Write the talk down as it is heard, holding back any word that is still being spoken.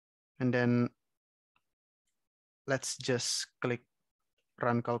And then let's just click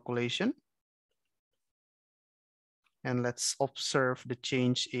run calculation. And let's observe the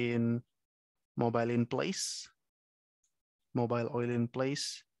change in mobile in place, mobile oil in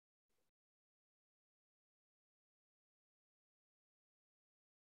place.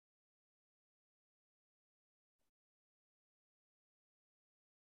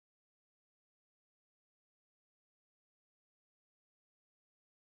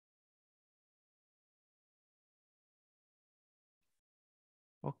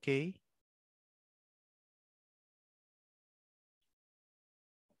 Okay.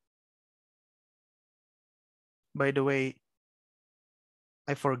 By the way,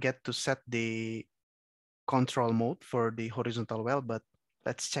 I forget to set the control mode for the horizontal well, but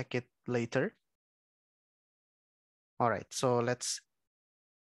let's check it later. All right, so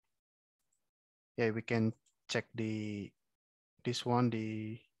we can check this one,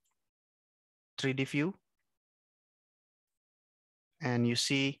 the 3D view. And you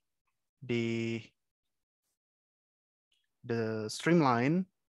see the streamline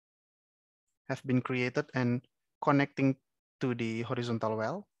have been created and connecting to the horizontal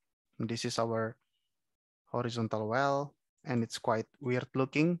well. And this is our horizontal well, and it's quite weird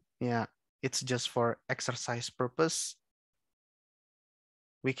looking. Yeah, it's just for exercise purpose.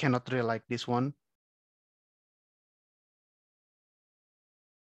 We cannot really like this one.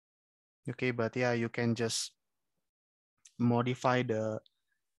 Okay, but yeah, you can just modify the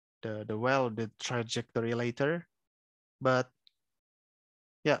well, the trajectory later. But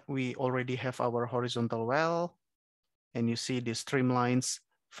yeah, we already have our horizontal well, and you see the streamlines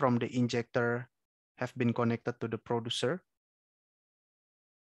from the injector have been connected to the producer.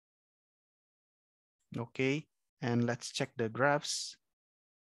 Okay, and let's check the graphs.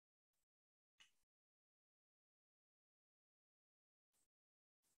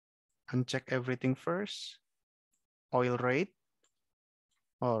 Uncheck everything first. Oil rate.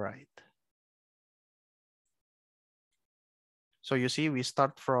 All right. So you see, we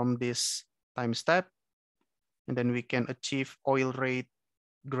start from this time step, and then we can achieve oil rate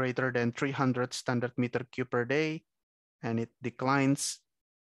greater than 300 standard meter cube per day, and it declines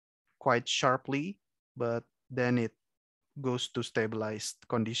quite sharply, but then it goes to stabilized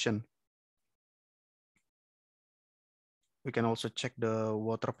condition. We can also check the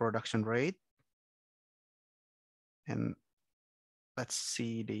water production rate. And let's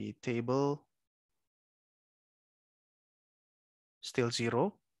see the table. Still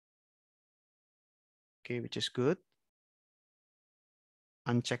 0. Okay, which is good.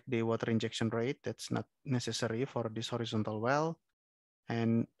 Uncheck the water injection rate. That's not necessary for this horizontal well.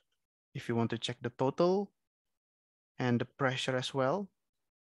 And if you want to check the total and the pressure as well.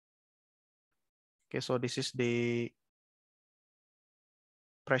 Okay, so this is the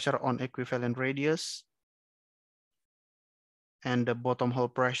pressure on equivalent radius and the bottom hole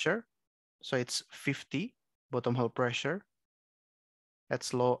pressure. So it's 50 bottom hole pressure.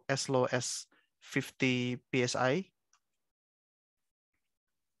 That's as low as 50 PSI.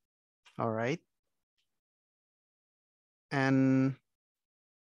 All right. And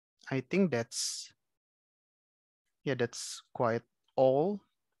I think that's quite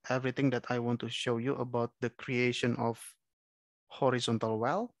everything that I want to show you about the creation of horizontal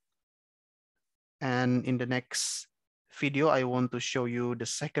well. And in the next video, I want to show you the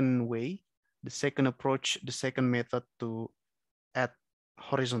second way, the second approach, the second method to add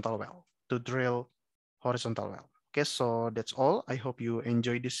horizontal well, to drill horizontal well. Okay, so that's all. I hope you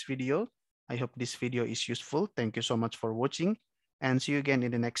enjoyed this video. I hope this video is useful. Thank you so much for watching, and see you again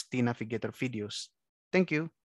in the next tNavigator videos. Thank you.